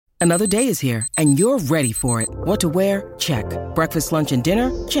Another day is here, and you're ready for it. What to wear? Check. Breakfast, lunch, and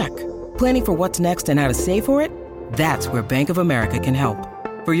dinner? Check. Planning for what's next and how to save for it? That's where Bank of America can help.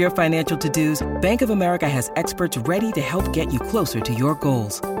 For your financial to-dos, Bank of America has experts ready to help get you closer to your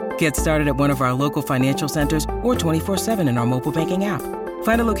goals. Get started at one of our local financial centers or 24/7 in our mobile banking app.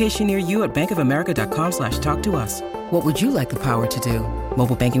 Find a location near you at bankofamerica.com/talktous. What would you like the power to do?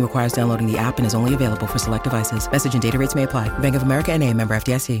 Mobile banking requires downloading the app and is only available for select devices. Message and data rates may apply. Bank of America NA, member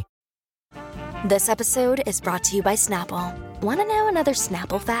FDIC. This episode is brought to you by Snapple. Want to know another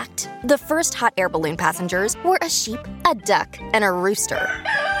Snapple fact? The first hot air balloon passengers were a sheep, a duck, and a rooster.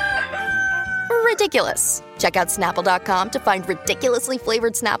 Ridiculous. Check out Snapple.com to find ridiculously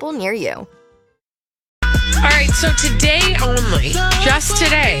flavored Snapple near you. All right, so today only, just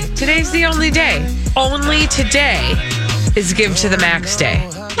today, today's the only day, only today is Give to the Max Day.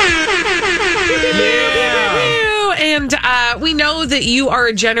 And we know that you are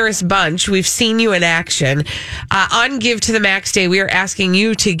a generous bunch. We've seen you in action. On Give to the Max Day, we are asking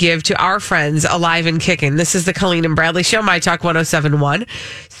you to give to our friends Alive and Kicking. This is the Colleen and Bradley Show, My Talk 1071.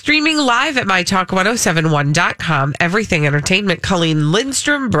 Streaming live at MyTalk1071.com. Everything Entertainment. Colleen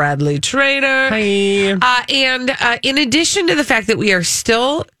Lindstrom, Bradley Trader. Hi. And in addition to the fact that we are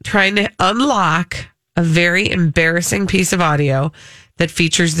still trying to unlock a very embarrassing piece of audio that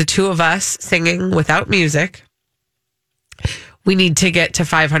features the two of us singing without music, we need to get to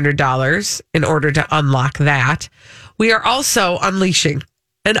 $500 in order to unlock that. We are also unleashing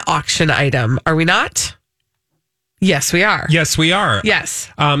an auction item, are we not? Yes, we are. Yes, we are. Yes.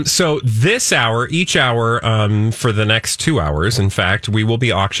 So this hour, each hour for the next 2 hours, in fact, we will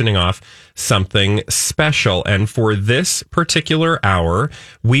be auctioning off something special. And for this particular hour,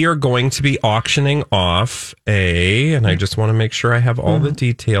 we are going to be auctioning off and I just want to make sure I have all the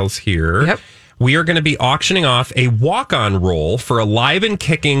details here. Yep. We are going to be auctioning off a walk-on role for Alive and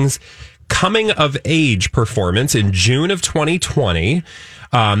Kicking's Coming of Age performance in June of 2020.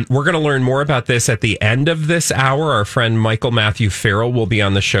 We're going to learn more about this at the end of this hour. Our friend Michael Matthew Farrell will be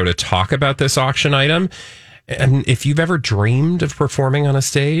on the show to talk about this auction item. And if you've ever dreamed of performing on a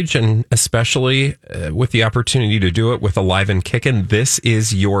stage, and especially with the opportunity to do it with Alive and Kickin', this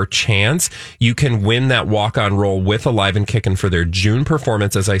is your chance. You can win that walk-on role with Alive and Kickin' for their June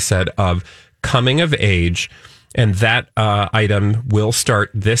performance, as I said, of Coming of Age. And that item will start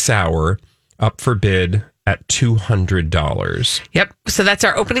this hour, up for bid at $200. Yep. So that's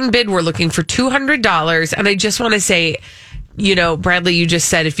our opening bid. We're looking for $200. And I just want to say, you know, Bradley, you just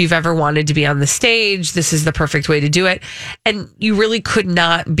said if you've ever wanted to be on the stage, this is the perfect way to do it. And you really could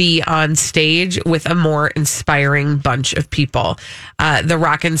not be on stage with a more inspiring bunch of people. The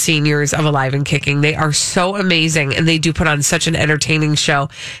Rockin' Seniors of Alive and Kicking. They are so amazing and they do put on such an entertaining show.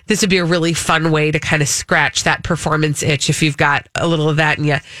 This would be a really fun way to kind of scratch that performance itch if you've got a little of that in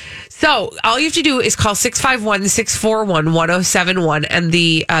you. So all you have to do is call 651-641-1071 and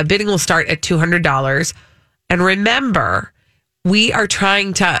the bidding will start at $200. And remember, we are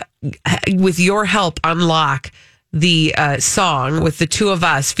trying to, with your help, unlock the song with the two of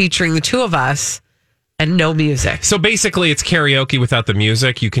us, featuring the two of us and no music. So basically, it's karaoke without the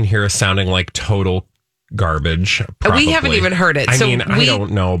music. You can hear us sounding like total garbage. Probably. We haven't even heard it. I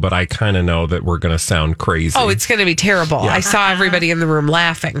don't know, but I kind of know that we're going to sound crazy. Oh, it's going to be terrible. Yeah. I saw everybody in the room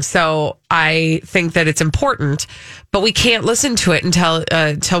laughing. So I think that it's important, but we can't listen to it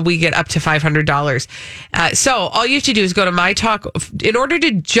until we get up to $500. So all you have to do is go to My Talk. In order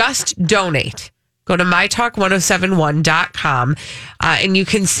to just donate, go to mytalk1071.com and you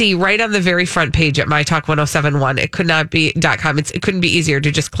can see right on the very front page at mytalk1071. It could not be .com. It couldn't be easier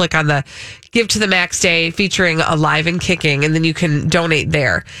to just click on the Give to the Max Day featuring Alive and Kicking, and then you can donate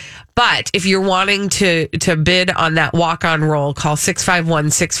there. But if you're wanting to bid on that walk-on roll, call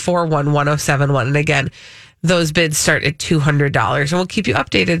 651-641-1071. And again, those bids start at $200, and we'll keep you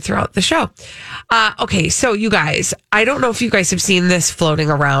updated throughout the show. Okay, so you guys, I don't know if you guys have seen this floating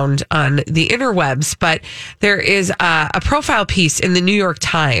around on the interwebs, but there is a profile piece in the New York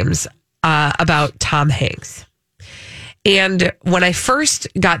Times about Tom Hanks. And when I first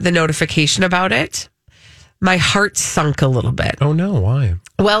got the notification about it, my heart sunk a little bit. Oh, no, why?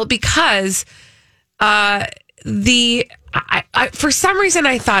 Well, because for some reason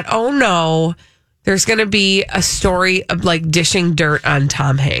I thought, oh, no, there's going to be a story of like dishing dirt on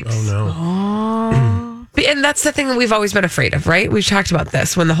Tom Hanks. Oh, no. And that's the thing that we've always been afraid of, right? We've talked about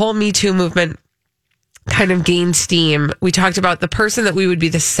this. When the whole Me Too movement kind of gained steam, we talked about the person that we would be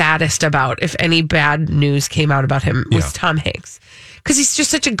the saddest about if any bad news came out about him was Tom Hanks. Because he's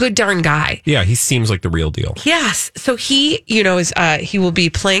just such a good darn guy. Yeah, he seems like the real deal. Yes. So he, is he will be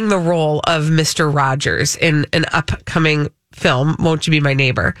playing the role of Mr. Rogers in an upcoming film, Won't You Be My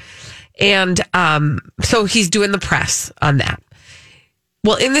Neighbor? And so he's doing the press on that.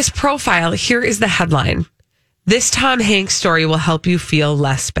 Well, in this profile, here is the headline. This Tom Hanks story will help you feel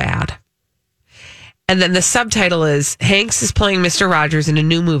less bad. And then the subtitle is, Hanks is playing Mr. Rogers in a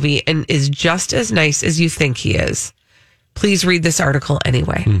new movie and is just as nice as you think he is. Please read this article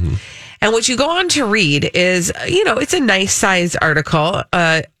anyway. Mm-hmm. And what you go on to read is, it's a nice size article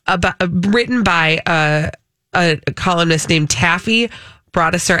written by a columnist named Taffy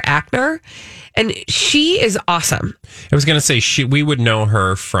Brodesser-Akner. And she is awesome. I was going to say, we would know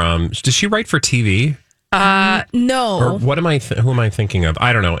her from, does she write for TV? No. Or what am I? Who am I thinking of?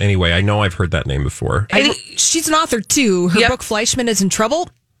 I don't know. Anyway, I know I've heard that name before. She's an author too. Her book Fleischman is in Trouble.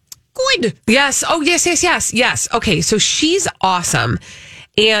 Good. Yes. Oh, yes. Okay, so she's awesome,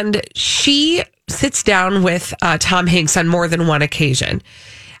 and she sits down with Tom Hanks on more than one occasion.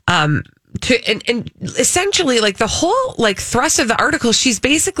 And essentially, like the whole thrust of the article, she's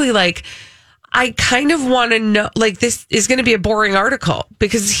basically like, I kind of want to know, this is going to be a boring article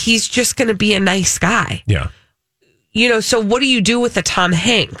because he's just going to be a nice guy. Yeah. So what do you do with the Tom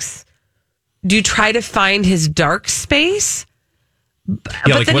Hanks? Do you try to find his dark space?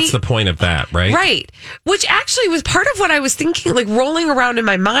 Yeah, what's the point of that, right? Right. Which actually was part of what I was thinking, rolling around in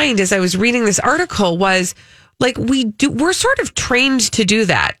my mind as I was reading this article was, we're sort of trained to do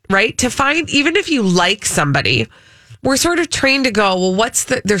that, right? To find, even if you like somebody, we're sort of trained to go, well,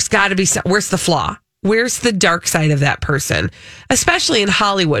 there's got to be, where's the flaw? Where's the dark side of that person? Especially in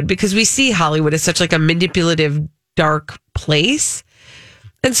Hollywood, because we see Hollywood as such a manipulative, dark place.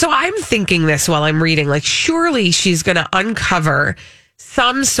 And so I'm thinking this while I'm reading, surely she's going to uncover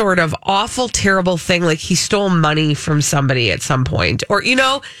some sort of awful, terrible thing, like he stole money from somebody at some point, or,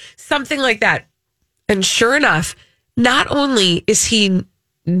 something like that. And sure enough, not only is he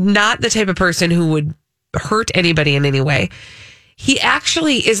not the type of person who would hurt anybody in any way, he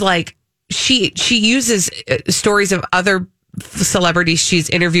actually is she uses stories of other celebrities she's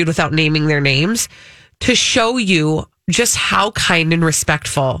interviewed without naming their names to show you just how kind and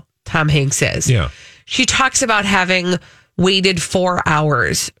respectful Tom Hanks is. Yeah. She talks about having waited 4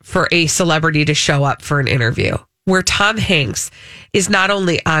 hours for a celebrity to show up for an interview, where Tom Hanks is not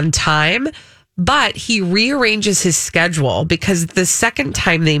only on time, but he rearranges his schedule because the second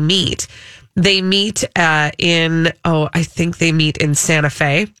time they meet I think they meet in Santa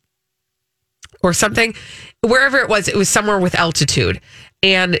Fe or something, wherever it was somewhere with altitude.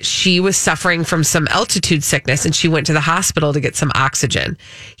 And she was suffering from some altitude sickness and she went to the hospital to get some oxygen.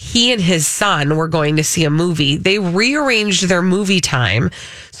 He and his son were going to see a movie. They rearranged their movie time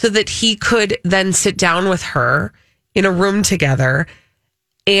so that he could then sit down with her in a room together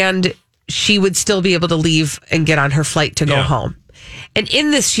and she would still be able to leave and get on her flight to go home. And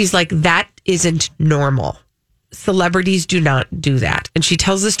in this, she's like, that isn't normal. Celebrities do not do that. And she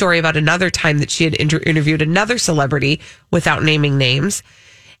tells the story about another time that she had interviewed another celebrity without naming names.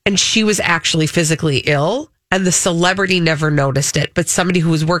 And she was actually physically ill. And the celebrity never noticed it. But somebody who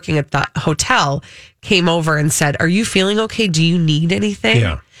was working at the hotel came over and said, are you feeling okay? Do you need anything?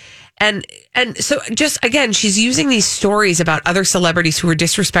 Yeah. And so just, again, she's using these stories about other celebrities who are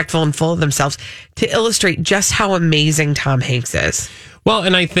disrespectful and full of themselves to illustrate just how amazing Tom Hanks is. Well,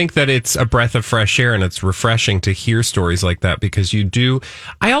 and I think that it's a breath of fresh air and it's refreshing to hear stories like that because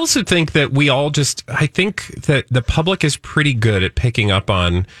I also think that I think that the public is pretty good at picking up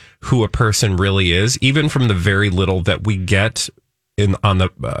on who a person really is, even from the very little that we get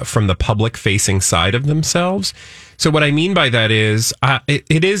from the public facing side of themselves. So what I mean by that is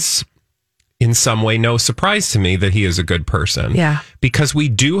it is in some way no surprise to me that he is a good person. Yeah. Because we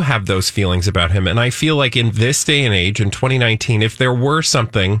do have those feelings about him. And I feel like in this day and age, in 2019, if there were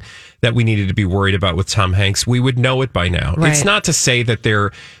something that we needed to be worried about with Tom Hanks, we would know it by now. Right. It's not to say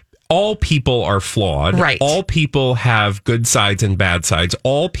that all people are flawed. Right. All people have good sides and bad sides.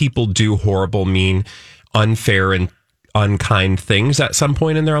 All people do horrible, mean, unfair, and unkind things at some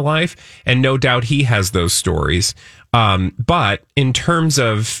point in their life. And no doubt he has those stories. But in terms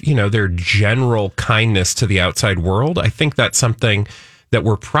of, their general kindness to the outside world, I think that's something that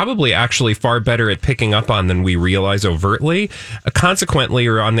we're probably actually far better at picking up on than we realize overtly. Consequently,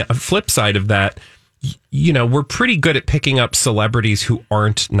 or on the flip side of that, we're pretty good at picking up celebrities who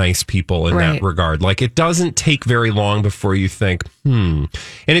aren't nice people in that regard. It doesn't take very long before you think, And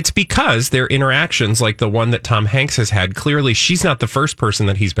it's because their interactions, like the one that Tom Hanks has had, clearly she's not the first person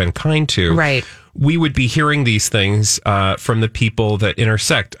that he's been kind to. Right. We would be hearing these things from the people that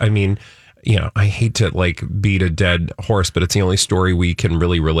intersect. I mean, I hate to beat a dead horse, but it's the only story we can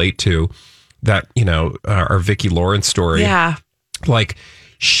really relate to, that, our Vicki Lawrence story. Yeah.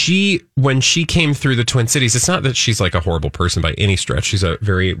 when she came through the Twin Cities, it's not that she's like a horrible person by any stretch. She's a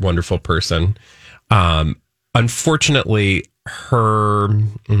very wonderful person. Unfortunately, her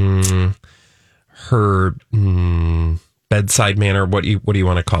bedside manner, what do you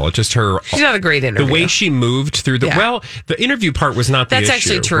want to call it? Just her. She's not a great interview. The way she moved through the interview part was not the issue. That's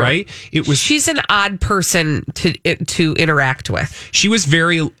actually true, right? It was. She's an odd person to interact with. She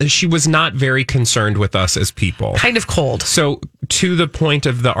was not very concerned with us as people. Kind of cold. So to the point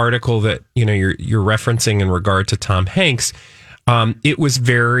of the article that you're referencing in regard to Tom Hanks. It was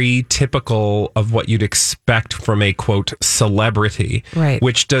very typical of what you'd expect from a, quote, celebrity, right?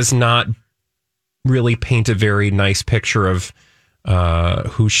 Which does not really paint a very nice picture of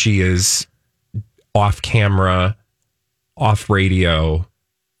who she is off camera, off radio,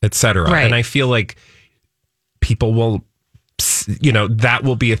 etc. Right. And I feel like people will, that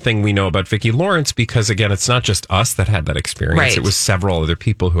will be a thing we know about Vicki Lawrence because, again, it's not just us that had that experience. Right. It was several other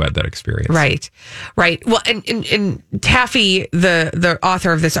people who had that experience. Right. Well, and Taffy, the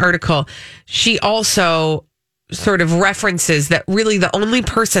author of this article, she also sort of references that really the only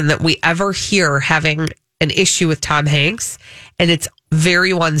person that we ever hear having an issue with Tom Hanks, and it's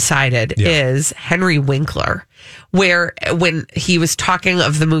very one-sided, is Henry Winkler, where when he was talking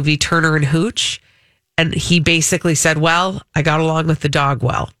of the movie Turner and Hooch, and he basically said, well, I got along with the dog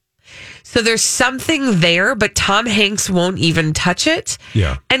well. So there's something there, but Tom Hanks won't even touch it.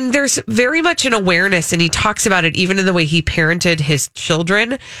 Yeah. And there's very much an awareness, and he talks about it even in the way he parented his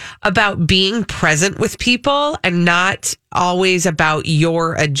children, about being present with people and not always about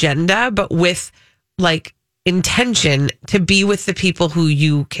your agenda, but with like intention to be with the people who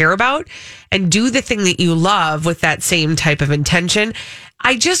you care about and do the thing that you love with that same type of intention.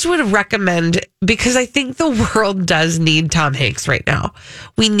 I just would recommend, because I think the world does need Tom Hanks right now.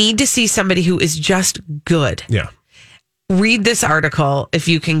 We need to see somebody who is just good. Yeah. Read this article if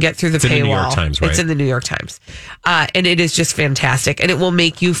you can get through the paywall. In the New York Times, right? It's in the New York Times. And it is just fantastic. And it will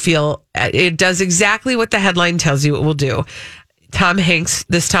make you feel, it does exactly what the headline tells you it will do.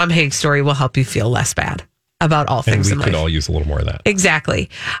 This Tom Hanks story will help you feel less bad about all things in life. And we could all use a little more of that. Exactly.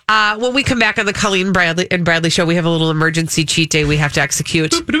 When we come back on the Colleen and Bradley show, we have a little emergency cheat day we have to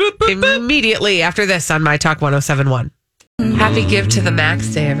execute immediately after this on My Talk 1071. Happy Give to the Max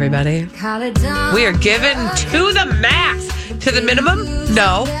Day, everybody. We are given to the max. To the minimum?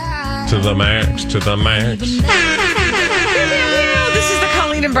 No. To the max, to the max. This is the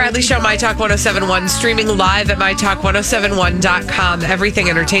Colleen and Bradley Show, My Talk 1071, streaming live at MyTalk1071.com. Everything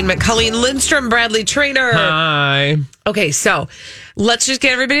Entertainment. Colleen Lindstrom, Bradley Trainer. Hi. Okay, so let's just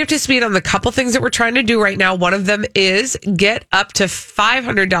get everybody up to speed on the couple things that we're trying to do right now. One of them is get up to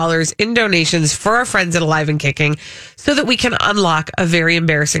 $500 in donations for our friends at Alive and Kicking so that we can unlock a very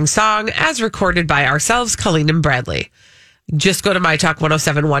embarrassing song as recorded by ourselves, Colleen and Bradley. Just go to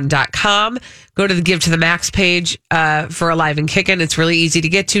mytalk1071.com. Go to the Give to the Max page for Alive and Kickin'. It's really easy to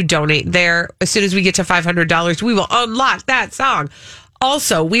get to. Donate there. As soon as we get to $500, we will unlock that song.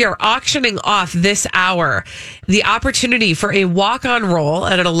 Also, we are auctioning off this hour the opportunity for a walk-on role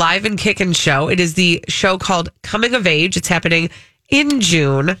at an Alive and Kickin' show. It is the show called Coming of Age. It's happening in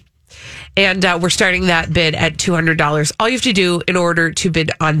June. And we're starting that bid at $200. All you have to do in order to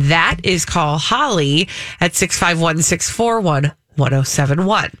bid on that is call Holly at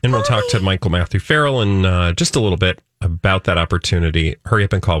 651-641-1071. And we'll talk to Michael Matthew Farrell in just a little bit about that opportunity. Hurry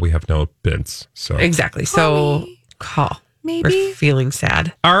up and call. We have no bids. So exactly. So call. Maybe. We're feeling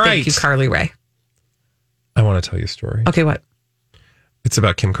sad. All right. Thank you, Carly Rae. I want to tell you a story. Okay, what? It's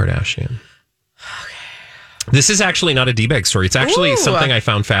about Kim Kardashian. This is actually not a D-bag story. It's actually something I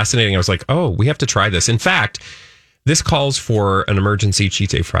found fascinating. I was like, oh, we have to try this. In fact, this calls for an emergency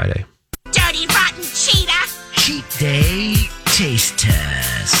Cheat Day Friday. Dirty, rotten cheetah. Cheat Day Taste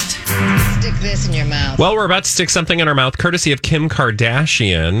Test. Stick this in your mouth. Well, we're about to stick something in our mouth, courtesy of Kim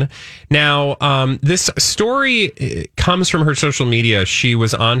Kardashian. Now, this story comes from her social media. She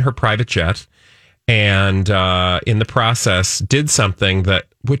was on her private jet and in the process did something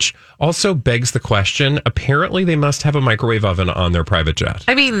which also begs the question. Apparently, they must have a microwave oven on their private jet.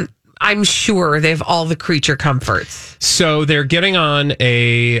 I mean, I'm sure they have all the creature comforts. So they're getting on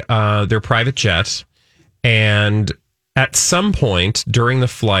their private jet, and at some point during the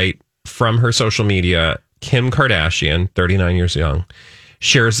flight from her social media, Kim Kardashian, 39 years young,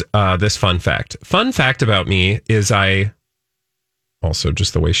 shares this fun fact. Fun fact about me is also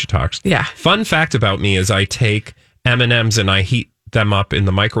just the way she talks. Yeah. Fun fact about me is I take M&Ms and I heat them up in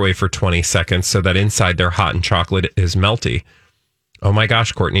the microwave for 20 seconds so that inside they're hot and chocolate is melty. Oh my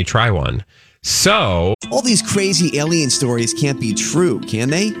gosh, Courtney, try one. So, all these crazy alien stories can't be true, can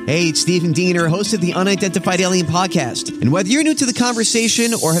they? Hey, it's Stephen Diener, host of the Unidentified Alien Podcast. And whether you're new to the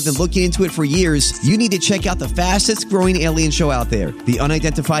conversation or have been looking into it for years, you need to check out the fastest growing alien show out there, the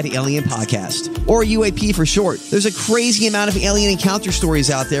Unidentified Alien Podcast, or UAP for short. There's a crazy amount of alien encounter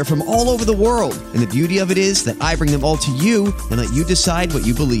stories out there from all over the world. And the beauty of it is that I bring them all to you and let you decide what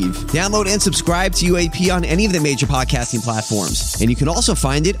you believe. Download and subscribe to UAP on any of the major podcasting platforms. And you can also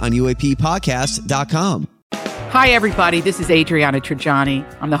find it on UAPpodcast.com. Hi, everybody. This is Adriana Trajani.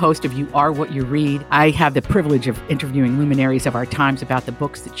 I'm the host of You Are What You Read. I have the privilege of interviewing luminaries of our times about the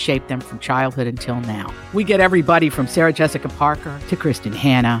books that shaped them from childhood until now. We get everybody from Sarah Jessica Parker to Kristen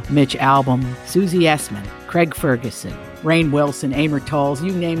Hanna, Mitch Albom, Susie Essman, Craig Ferguson, Rainn Wilson, Amor Tolls,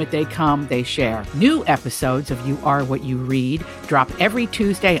 you name it, they come, they share. New episodes of You Are What You Read drop every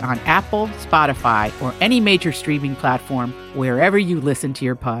Tuesday on Apple, Spotify, or any major streaming platform wherever you listen to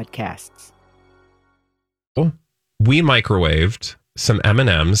your podcasts. we microwaved some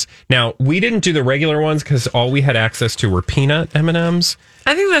M&Ms. Now, we didn't do the regular ones because all we had access to were peanut M&Ms.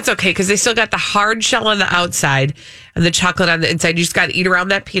 I think that's okay because they still got the hard shell on the outside and the chocolate on the inside. You just got to eat around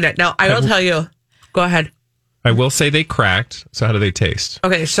that peanut. Now, I will tell you. Go ahead. I will say they cracked. So how do they taste?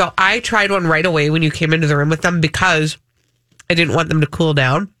 Okay, so I tried one right away when you came into the room with them because I didn't want them to cool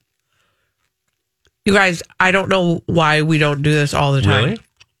down. You guys, I don't know why we don't do this all the time. Really?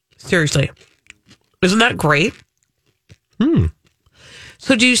 Seriously. Isn't that great?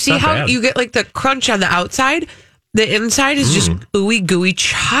 So do you see how bad. you get like the crunch on the outside? The inside is just ooey gooey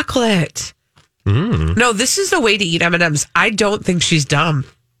chocolate. No, this is the way to eat M&Ms. I don't think she's dumb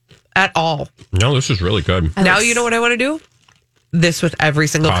at all. No, this is really good. Now you know what I want to do? This with every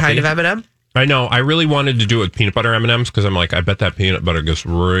single kind of M&M. I know. I really wanted to do it with peanut butter M&Ms because I'm like, I bet that peanut butter gets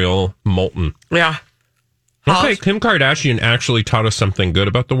real molten. Yeah. Okay, Kim Kardashian actually taught us something good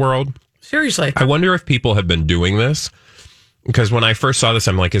about the world. Seriously. I wonder if people have been doing this. Because when I first saw this,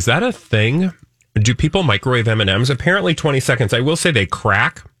 I'm like, is that a thing? Do people microwave M&Ms? Apparently 20 seconds. I will say they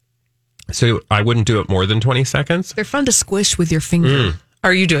crack. So I wouldn't do it more than 20 seconds. They're fun to squish with your finger.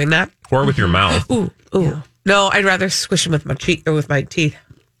 Are you doing that? Or with your mouth. Ooh. Yeah. No, I'd rather squish them with my cheek or with my teeth.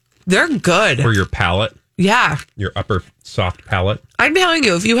 They're good. Or your palate. Yeah. Your upper soft palate. I'm telling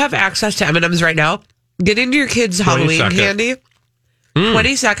you, if you have access to M&Ms right now, get into your kids' Halloween candy.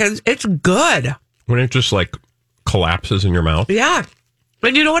 20 seconds. It's good. When it just like collapses in your mouth. Yeah.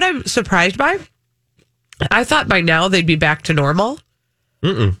 And you know what I'm surprised by? I thought by now they'd be back to normal.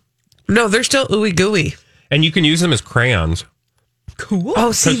 No, they're still ooey gooey. And you can use them as crayons. Cool.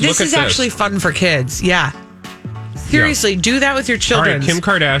 Oh, see, this is actually fun for kids. Yeah. Seriously, do that with your children. All right, Kim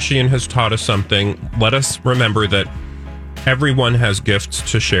Kardashian has taught us something. Let us remember that everyone has gifts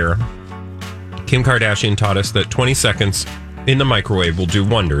to share. Kim Kardashian taught us that 20 seconds in the microwave will do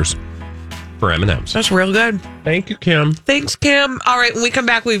wonders for M&Ms. That's real good. Thank you, Kim. Thanks, Kim. All right, when we come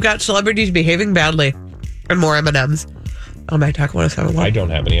back, we've got celebrities behaving badly and more M&Ms on My Talk 107.1. I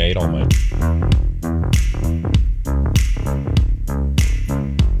don't have any. I ate all mine.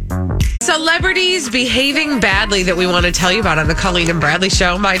 Celebrities behaving badly that we want to tell you about on the Colleen and Bradley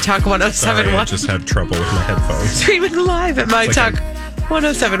Show, My Talk 107.1. Sorry, I just had trouble with my headphones. Streaming live at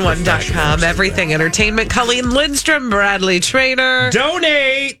MyTalk1071.com. Everything Entertainment. Colleen Lindstrom, Bradley Trainer.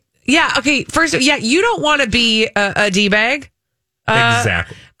 Donate! Yeah, okay. First, you don't want to be a D-bag.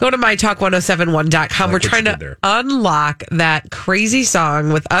 Exactly. Go to mytalk1071.com. We're trying to unlock that crazy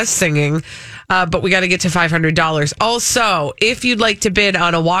song with us singing, but we got to get to $500. Also, if you'd like to bid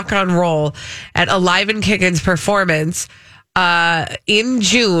on a walk-on role at Alive and Kickin's performance in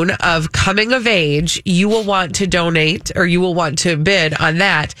June of Coming of Age, you will want to donate or you will want to bid on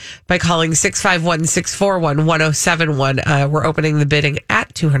that by calling 651-641-1071. We're opening the bidding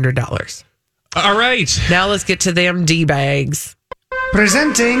at $200. All right. Now let's get to them D-bags.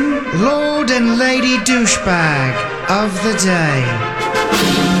 Presenting Lord and Lady Douchebag of the Day.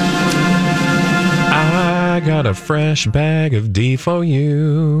 I got a fresh bag of D for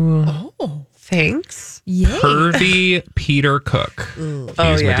you. Oh, thanks. Yay. Pervy Peter Cook.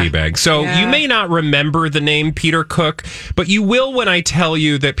 He's my D-bag. So you may not remember the name Peter Cook, but you will when I tell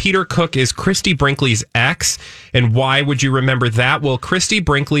you that Peter Cook is Christy Brinkley's ex. And why would you remember that? Well, Christy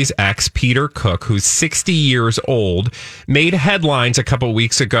Brinkley's ex, Peter Cook, who's 60 years old, made headlines a couple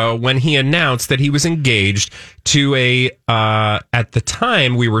weeks ago when he announced that he was engaged to a, at the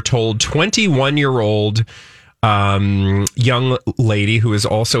time we were told, 21-year-old young lady who is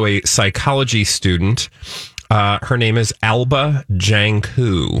also a psychology student. Her name is Alba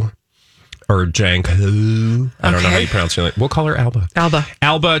Jangku. or Janku. I don't know how you pronounce her name. We'll call her Alba.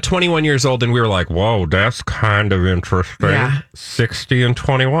 Alba, 21 years old, and we were like, whoa, that's kind of interesting. Yeah. 60 and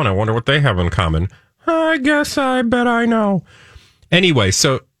 21. I wonder what they have in common. I guess I bet I know. Anyway,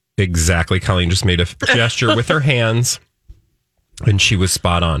 so exactly, Colleen just made a gesture with her hands, and she was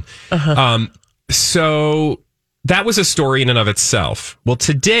spot on. So that was a story in and of itself. Well,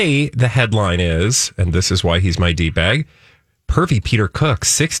 today the headline is, and this is why he's my D-bag, pervy Peter Cook,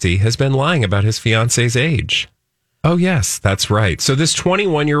 60, has been lying about his fiance's age. Oh, yes, that's right. So this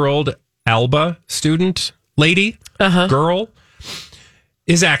 21-year-old Alba student lady, girl,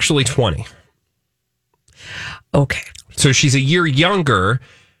 is actually 20. Okay. So she's a year younger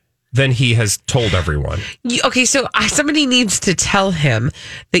than he has told everyone. Okay, so somebody needs to tell him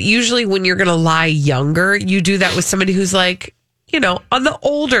that usually when you're going to lie younger, you do that with somebody who's like, on the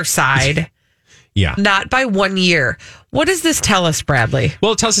older side. Yeah. Not by 1 year. What does this tell us, Bradley?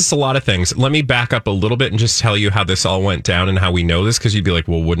 Well, it tells us a lot of things. Let me back up a little bit and just tell you how this all went down and how we know this, because you'd be like,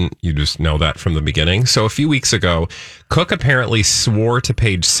 well, wouldn't you just know that from the beginning? So a few weeks ago, Cook apparently swore to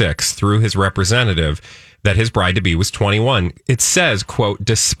Page Six through his representative that his bride-to-be was 21. It says, quote,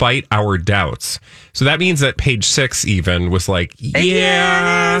 despite our doubts. So that means that Page Six even was like,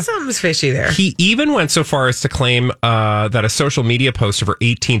 yeah, something's fishy there. He even went so far as to claim that a social media post of her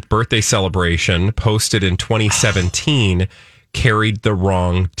 18th birthday celebration posted in 2017 carried the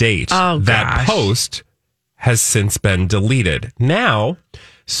wrong date. Oh, gosh. That post has since been deleted. Now,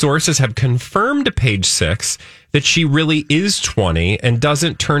 sources have confirmed to Page Six that she really is 20 and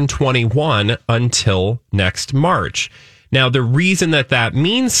doesn't turn 21 until next March. Now, the reason that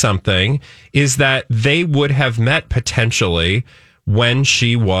means something is that they would have met potentially when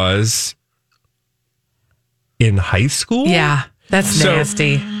she was in high school. Yeah, that's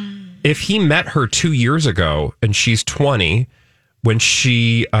nasty. If he met her 2 years ago and she's 20, when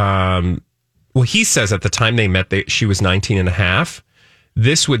she, he says at the time they met, she was 19 and a half.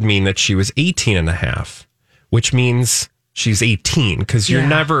 This would mean that she was 18 and a half. Which means she's 18, because you're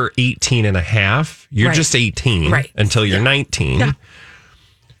never 18 and a half. You're just 18 until you're 19. Yeah.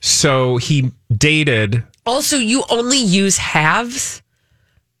 So he dated. Also, you only use halves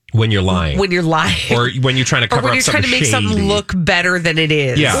when you're lying. Or when you're trying to cover up something shady. Or when you're trying to make something look better than it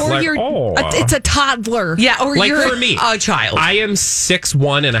is. Yeah. Or it's a toddler. Yeah. Or you're for me, a child. I am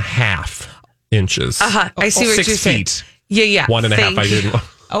 6'1" and a half inches. I see what you're saying. 6 feet. Yeah. 1.5. I didn't.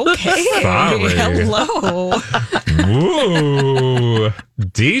 Okay. Sorry. Hello. Ooh,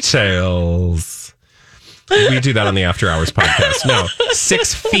 details. We do that on the After Hours podcast. No,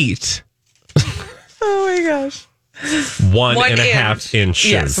 6 feet. Oh my gosh. 1.5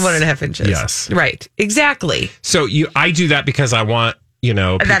 inches. Yes, 1.5 inches. Yes. Right. Exactly. So I do that because I want,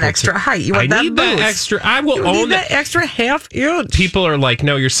 that extra height. You want that need boost. that extra. I will own that extra half inch. People are like,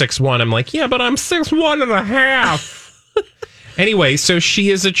 no, you're 6'1". I'm like, yeah, but I'm 6'1 and a half. Anyway, so she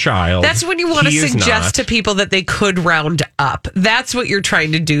is a child. That's when you want to suggest to people that they could round up. That's what you're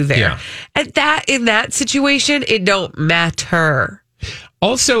trying to do there. Yeah. And in that situation, it don't matter.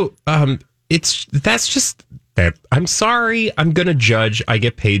 Also, that's just that. I'm sorry. I'm going to judge. I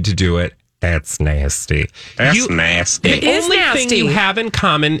get paid to do it. That's nasty. That's nasty. The only thing you have in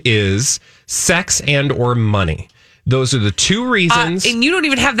common is sex and or money. Those are the two reasons. And you don't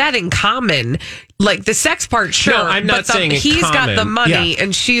even have that in common. Like the sex part, sure. No, I'm not saying he's common. Got the money,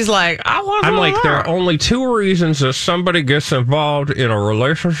 and she's like, I'm like, there are only two reasons that somebody gets involved in a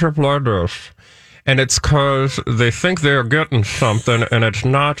relationship like this. And it's because they think they're getting something, and it's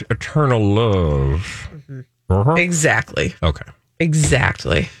not eternal love. Mm-hmm. Exactly. Okay.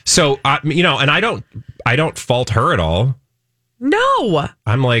 Exactly. So, and I don't fault her at all. No.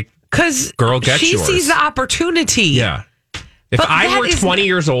 I'm like, because girl, get she yours. sees the opportunity. Yeah. If I were 20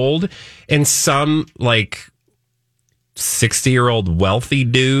 years old and some 60-year-old wealthy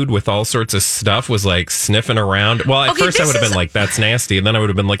dude with all sorts of stuff was sniffing around, well, at first I would have been like, that's nasty. And then I would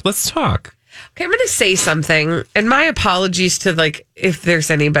have been like, let's talk. Okay, I'm going to say something. And my apologies to if there's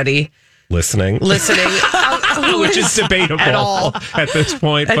anybody listening, which is debatable at this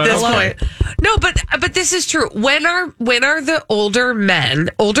point. No, but this is true. When are the older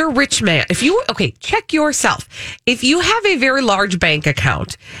rich men? Check yourself. If you have a very large bank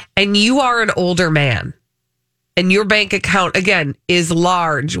account and you are an older man, and your bank account again is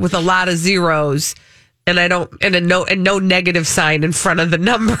large with a lot of zeros, and no negative sign in front of the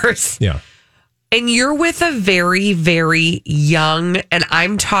numbers. Yeah. And you're with a very, very young, and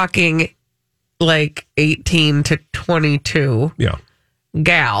I'm talking 18 to 22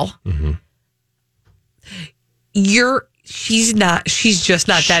 gal. Mm-hmm. she's just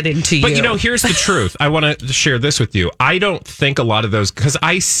not that into you. But here's the truth. I want to share this with you. I don't think a lot of those, because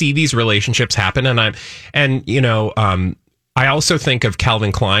I see these relationships happen, I also think of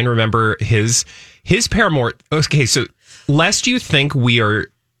Calvin Klein. Remember his paramour. Okay, so lest you think we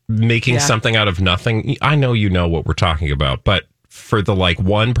are making something out of nothing, I know you know what we're talking about, but for the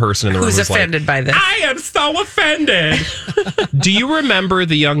one person in the room who's offended by this, I am so offended. Do you remember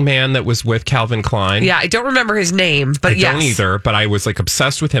the young man that was with Calvin Klein? Yeah, I don't remember his name, but I don't either. But I was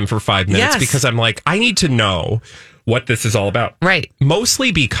obsessed with him for 5 minutes because I'm I need to know what this is all about. Right.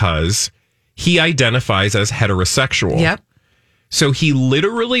 Mostly because he identifies as heterosexual. Yep. So he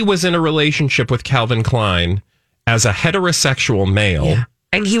literally was in a relationship with Calvin Klein as a heterosexual male. Yeah.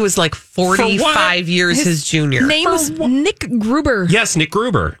 And he was 45 years his junior. Name was Nick Gruber. Yes, Nick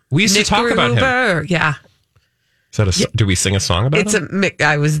Gruber. We used to talk about him. Yeah. Is that do we sing a song about him?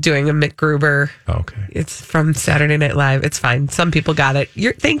 I was doing a Mick Gruber. Oh, okay. It's from Saturday Night Live. It's fine. Some people got it.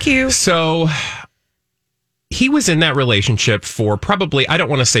 Thank you. So he was in that relationship for probably, I don't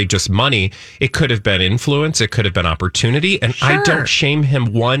want to say just money. It could have been influence. It could have been opportunity. And I don't shame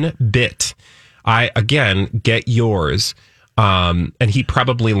him one bit. Again, get yours. And he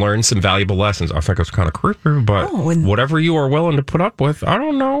probably learned some valuable lessons. I think it's kind of creepy, but whatever you are willing to put up with, I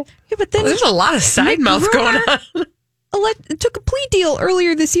don't know. Yeah, but then there's a lot of side mouth going on. Took a plea deal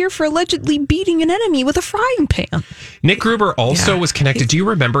earlier this year for allegedly beating an enemy with a frying pan. Nick Gruber also was connected. Do you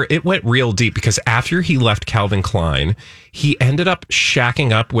remember? It went real deep because after he left Calvin Klein, he ended up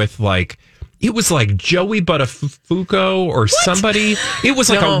shacking up with it was Joey Buttafuoco or somebody. It was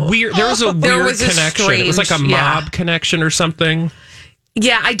a weird. There was a weird connection. It was a mob connection or something.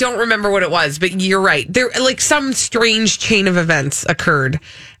 Yeah, I don't remember what it was, but you're right. There, some strange chain of events occurred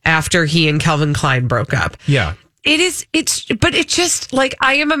after he and Calvin Klein broke up. Yeah, it's just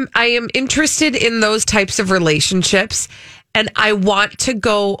I am interested in those types of relationships, and I want to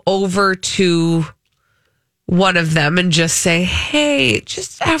go over to one of them and just say, hey,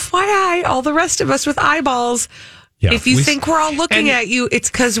 just FYI, all the rest of us with eyeballs, if you think we're all looking at you, it's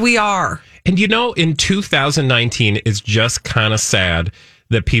because we are. And in 2019, it's just kind of sad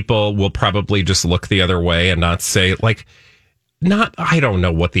that people will probably just look the other way and not say, I don't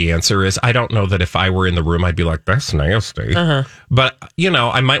know what the answer is. I don't know that if I were in the room, I'd be like, that's nasty. Uh-huh. But,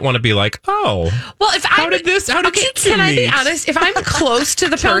 I might want to be like, oh, well, how did you two I meet? be honest? If I'm close to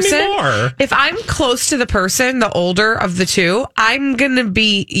the person, if I'm close to the person, the older of the two, I'm going to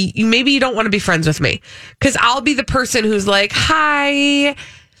be, maybe you don't want to be friends with me because I'll be the person who's like, hi,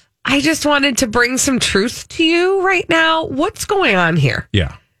 I just wanted to bring some truth to you right now. What's going on here?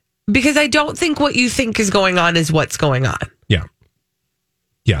 Yeah. Because I don't think what you think is going on is what's going on. Yeah.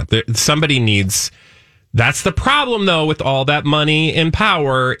 Yeah. Somebody needs. That's the problem, though, with all that money and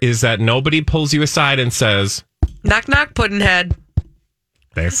power is that nobody pulls you aside and says, knock, knock, Puddinhead.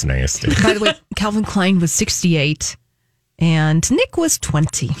 That's nasty. By the way, Calvin Klein was 68 and Nick was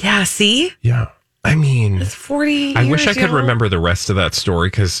 20. Yeah. See? Yeah. I mean, it's 40 I wish I could remember the rest of that story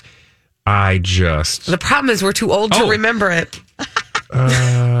because the problem is we're too old to remember it.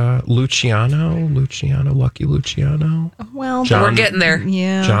 Lucky Luciano. Well, we're getting there.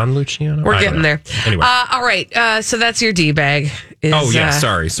 Yeah. John Luciano. We're getting there. Anyway. All right. So that's your D-bag.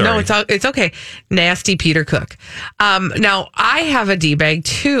 Sorry. No, it's okay. Nasty Peter Cook. Now I have a D-bag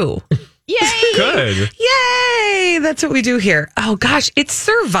too. Yay! Good. Yay! That's what we do here. Oh gosh, it's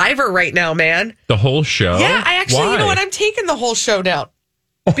Survivor right now, man. The whole show? Yeah, I actually, Why? you know what? I'm taking the whole show down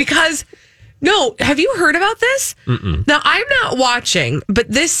because. No, have you heard about this? Mm-mm. Now I'm not watching, but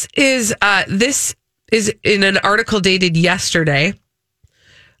this is in an article dated yesterday.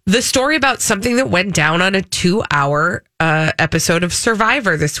 The story about something that went down on a 2-hour episode of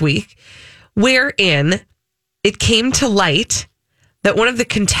Survivor this week, wherein it came to light that one of the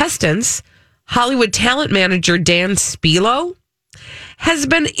contestants, Hollywood talent manager Dan Spilo, has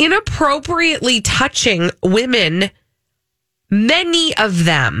been inappropriately touching women, many of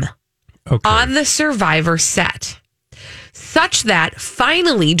them. Okay. On the Survivor set, such that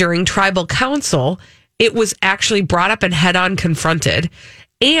finally during tribal council, it was actually brought up and head-on confronted.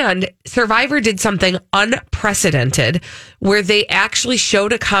 And Survivor did something unprecedented where they actually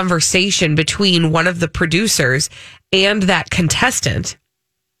showed a conversation between one of the producers and that contestant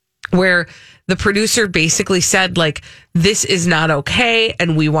where the producer basically said, this is not okay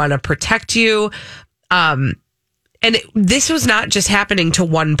and we want to protect you. And this was not just happening to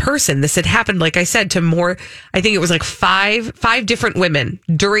one person. This had happened, like I said, to more, I think it was five different women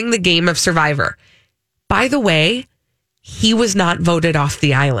during the game of Survivor. By the way, he was not voted off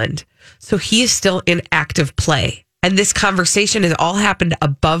the island. So he is still in active play. And this conversation has all happened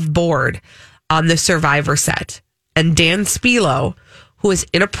above board on the Survivor set. and Dan Spilo, who has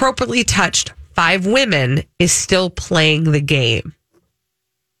inappropriately touched 5 women, is still playing the game.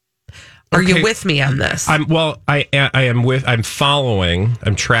 Are you with me on this? I am following.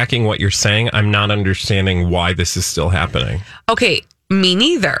 I'm tracking what you're saying. I'm not understanding why this is still happening. Okay, me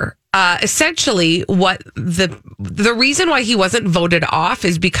neither. Essentially, what the reason why he wasn't voted off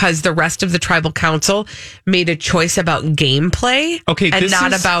is because the rest of the tribal council made a choice about gameplay, and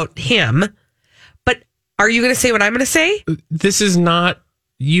not about him. But are you going to say what I'm going to say? This is not.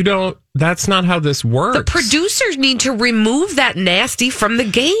 You don't. That's not how this works. The producers need to remove that nasty from the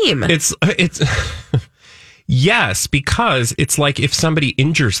game. It's yes, because it's like if somebody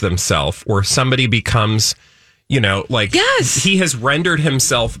injures themselves or somebody becomes, yes, he has rendered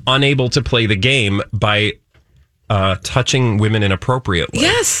himself unable to play the game by touching women inappropriately.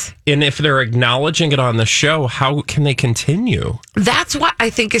 Yes. And if they're acknowledging it on the show, how can they continue? That's what I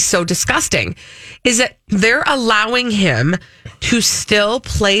think is so disgusting, is that they're allowing him to still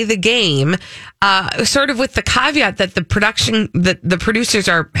play the game, sort of with the caveat that the producers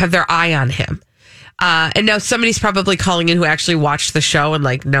have their eye on him. And now somebody's probably calling in who actually watched the show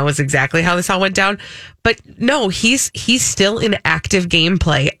and knows exactly how this all went down. But no, he's still in active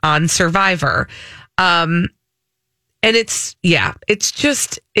gameplay on Survivor. And they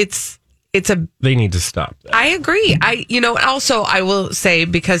need to stop that. I agree. Also I will say,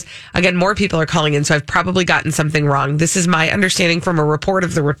 because again, more people are calling in, so I've probably gotten something wrong. This is my understanding from a report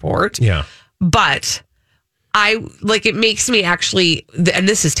of the report. Yeah. But it makes me actually, and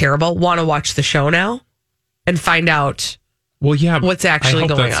this is terrible, want to watch the show now and find out what's actually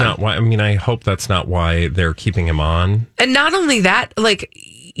going on. I hope that's not why they're keeping him on. And not only that,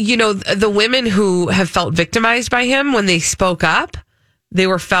 the women who have felt victimized by him, when they spoke up, they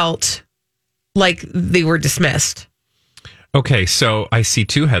were felt like they were dismissed. Okay, so I see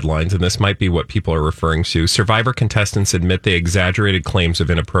 2 headlines, and this might be what people are referring to. Survivor contestants admit they exaggerated claims of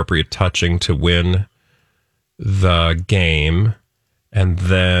inappropriate touching to win the game. And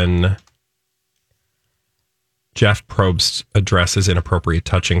then Jeff Probst addresses inappropriate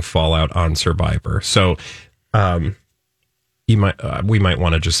touching fallout on Survivor. So, we might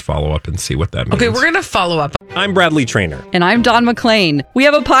want to just follow up and see what that means. Okay, we're going to follow up. I'm Bradley Trainer. And I'm Don McClain. We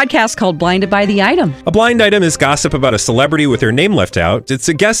have a podcast called Blinded by the Item. A blind item is gossip about a celebrity with their name left out. It's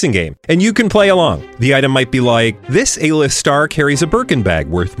a guessing game, and you can play along. The item might be like, this A-list star carries a Birkin bag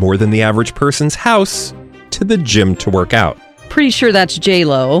worth more than the average person's house to the gym to work out. Pretty sure that's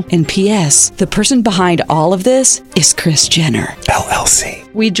J-Lo. And P.S. the person behind all of this is Kris Jenner,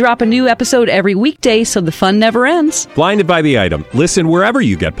 LLC. We drop a new episode every weekday so the fun never ends. Blinded by the Item. Listen wherever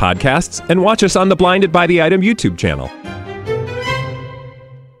you get podcasts and watch us on the Blinded by the Item YouTube channel.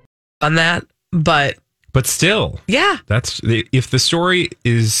 On that, but still. Yeah. If the story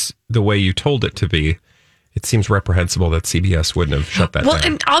is the way you told it to be, it seems reprehensible that CBS wouldn't have shut that down. Well,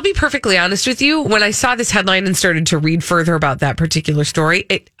 and I'll be perfectly honest with you. When I saw this headline and started to read further about that particular story,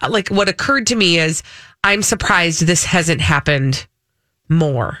 what occurred to me is, I'm surprised this hasn't happened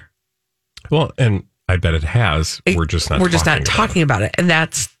more. Well, and I bet it has. We're just not talking about it. And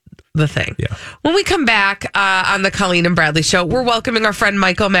that's the thing. Yeah. When we come back on the Colleen and Bradley Show, we're welcoming our friend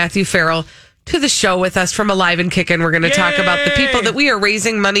Michael Matthew Farrell to the show with us from Alive and Kickin'. We're going to talk about the people that we are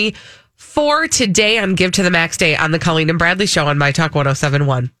raising money for today on Give to the Max Day on the Colleen and Bradley Show on My Talk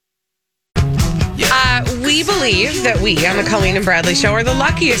 107.1. We believe that we on the Colleen and Bradley Show are the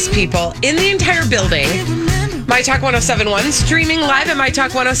luckiest people in the entire building. My Talk 107.1, streaming live at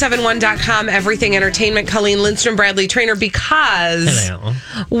MyTalk1071.com. Everything Entertainment. Colleen Lindstrom, Bradley Trainer, because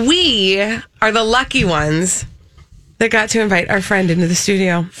we are the lucky ones that got to invite our friend into the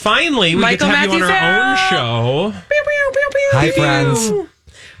studio. Finally, we Michael get to have Matthew you on Farrell. our own show. Pew, pew, pew, pew, Hi, pew, pew. friends.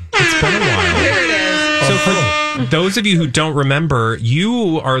 It's been a while. There it is. So for those of you who don't remember,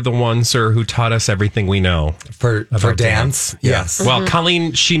 you are the one, sir, who taught us everything we know for dance. Yes. Yeah. Well,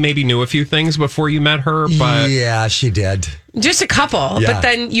 Colleen, she maybe knew a few things before you met her, but yeah, she did. Just a couple, but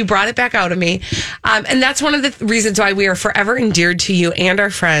then you brought it back out of me. And that's one of the reasons why we are forever endeared to you and our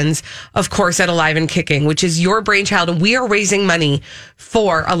friends, of course, at Alive and Kicking, which is your brainchild. And we are raising money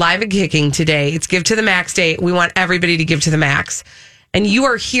for Alive and Kicking today. It's Give to the Max Day. We want everybody to give to the max. And you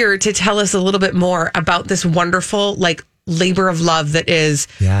are here to tell us a little bit more about this wonderful, labor of love that is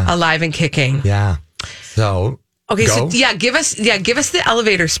Alive and Kicking. Yeah. So... Okay, give us the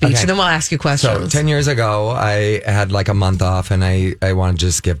elevator speech, and then we'll ask you questions. So 10 years ago, I had a month off, and I wanted to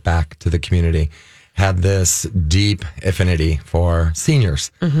just give back to the community. Had this deep affinity for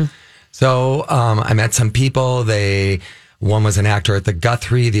seniors. Mm-hmm. So I met some people. One was an actor at the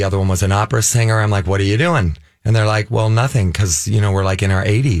Guthrie, the other one was an opera singer. I'm like, "What are you doing?" And they're like, "Well, nothing, because we're in our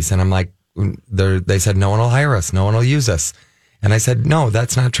 80s." And I'm like, they said, no one will hire us. No one will use us. And I said, no,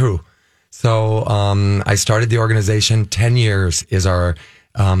 that's not true. So I started the organization. 10 years is our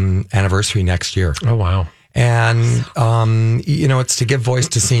anniversary next year. Oh, wow. And, it's to give voice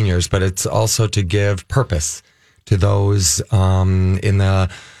to seniors, but it's also to give purpose to those in the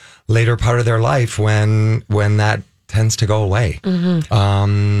later part of their life when that tends to go away.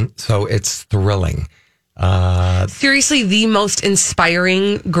 So it's thrilling. Seriously, the most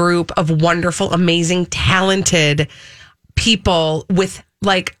inspiring group of wonderful, amazing, talented people with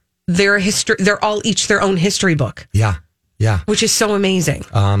like their history. They're all each their own history book. Yeah. Which is so amazing.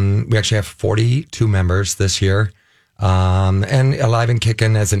 We actually have 42 members this year. And Alive and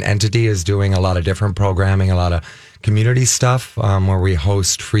Kickin' as an entity is doing a lot of different programming, a lot of community stuff, where we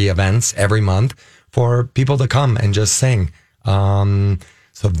host free events every month for people to come and just sing.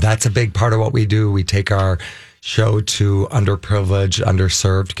 So that's a big part of what we do. We take our show to underprivileged,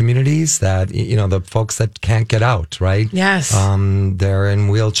 underserved communities that, the folks that can't get out, right? Yes. They're in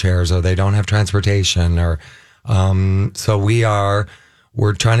wheelchairs or they don't have transportation or, so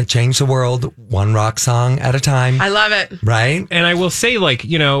we're trying to change the world one rock song at a time. I love it. Right? And I will say,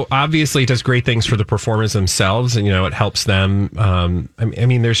 obviously it does great things for the performers themselves and, it helps them. I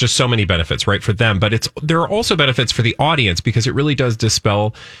mean, there's just so many benefits, right, for them. But there are also benefits for the audience because it really does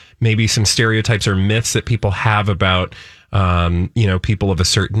dispel maybe some stereotypes or myths that people have about, people of a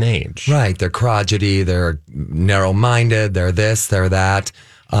certain age. Right. They're crotchety. They're narrow-minded. They're this, they're that.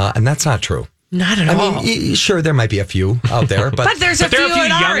 And that's not true. Not at all. I mean, sure, there might be a few out there, but there's a few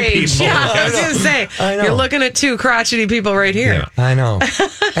at our age. People. Yeah, I was going to say, you're looking at two crotchety people right here. Yeah, I know.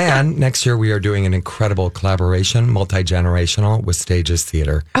 And next year we are doing an incredible collaboration, multi-generational, with Stages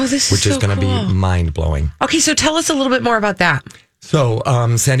Theater. Oh, this is which is going to be mind-blowing. Okay, so tell us a little bit more about that. So,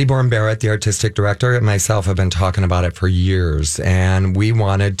 Sandy Bourne Barrett, the artistic director, and myself have been talking about it for years, and we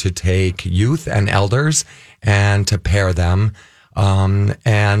wanted to take youth and elders and to pair them.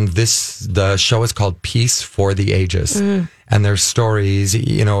 And the show is called Peace for the Ages. And there's stories,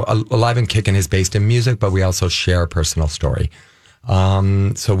 Alive and Kickin' is based in music, but we also share a personal story.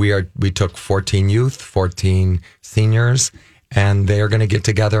 So we took 14 youth, 14 seniors, and they are going to get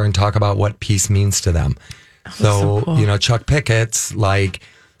together and talk about what peace means to them. So cool. Chuck Pickett's like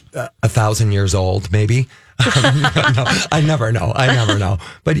 1,000 years old, maybe. No, I never know.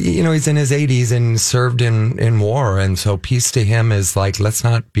 But, he's in his 80s and served in war. And so peace to him is like, let's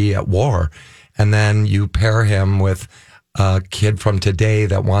not be at war. And then you pair him with a kid from today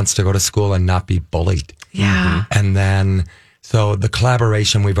that wants to go to school and not be bullied. Yeah. And then, so the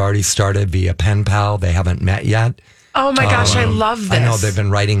collaboration we've already started via Pen Pal. They haven't met yet. Oh my gosh, I love this. I know they've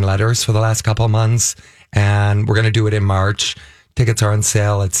been writing letters for the last couple of months. And we're going to do it in March. Tickets are on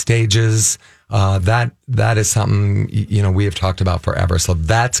sale at Stages. That is something, we have talked about forever. So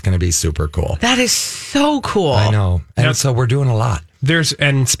that's going to be super cool. That is so cool. I know. And so we're doing a lot.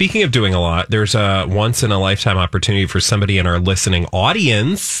 And speaking of doing a lot, there's a once in a lifetime opportunity for somebody in our listening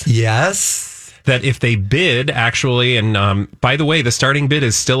audience. Yes. That if they bid, actually, and by the way, the starting bid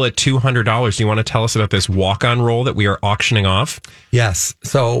is still at $200. Do you want to tell us about this walk-on roll that we are auctioning off? Yes.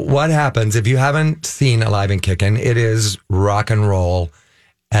 So what happens, if you haven't seen Alive and Kickin', it is rock and roll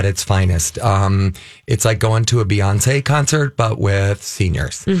at its finest. It's like going to a Beyonce concert, but with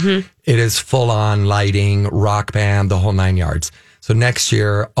seniors. Mm-hmm. It is full-on lighting, rock band, the whole 9 yards. So next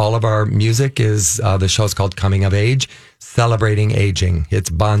year, all of our music is, the show's called Coming of Age, celebrating aging. It's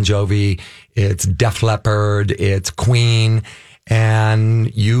Bon Jovi, it's Def Leppard, it's Queen,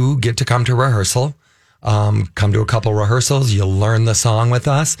 and you get to come to rehearsal, come to a couple rehearsals, you'll learn the song with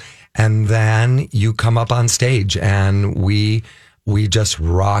us, and then you come up on stage and we just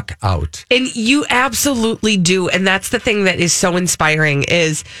rock out. And you absolutely do. And that's the thing that is so inspiring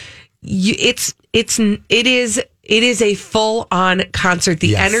is it is a full-on concert.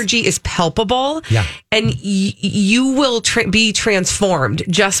 The energy is palpable, and you will be transformed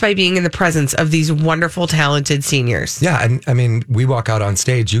just by being in the presence of these wonderful, talented seniors. Yeah, and I mean, we walk out on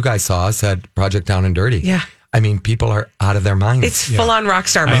stage. You guys saw us at Project Down and Dirty. Yeah. I mean, people are out of their minds. It's full-on rock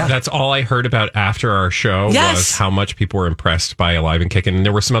star mode. That's all I heard about after our show was how much people were impressed by Alive and Kickin'. And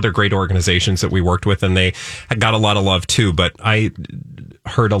there were some other great organizations that we worked with, and they got a lot of love too. But I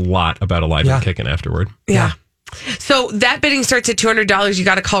heard a lot about Alive and Kickin' afterward. Yeah. So that bidding starts at $200. You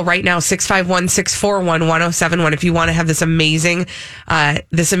got to call right now, 651-641-1071 if you want to have this amazing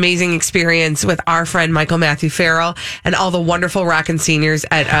experience with our friend Michael Matthew Farrell and all the wonderful rockin' seniors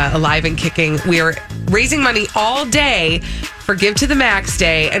at Alive and Kicking. We are raising money all day for for Give to the Max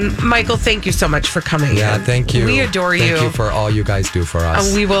Day. And Michael, thank you so much for coming. Yeah, thank you. We adore you. Thank you for all you guys do for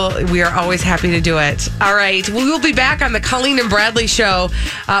us. We are always happy to do it. All right. We will be back on the Colleen and Bradley show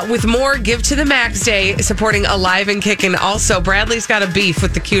with more Give to the Max Day supporting Alive and Kickin'. Also, Bradley's got a beef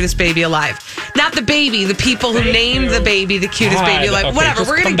with the cutest baby alive. Not the baby, the people who named the baby the cutest baby alive. Okay, whatever.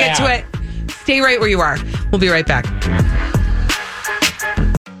 We're going to get to it. Stay right where you are. We'll be right back.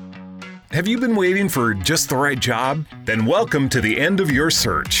 Have you been waiting for just the right job? Then welcome to the end of your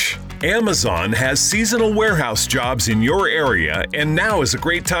search. Amazon has seasonal warehouse jobs in your area, and now is a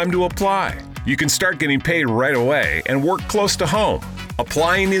great time to apply. You can start getting paid right away and work close to home.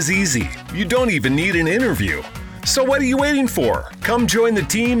 Applying is easy. You don't even need an interview. So what are you waiting for? Come join the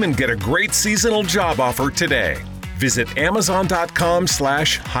team and get a great seasonal job offer today. Visit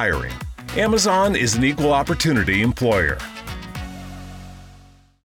Amazon.com/hiring. Amazon is an equal opportunity employer.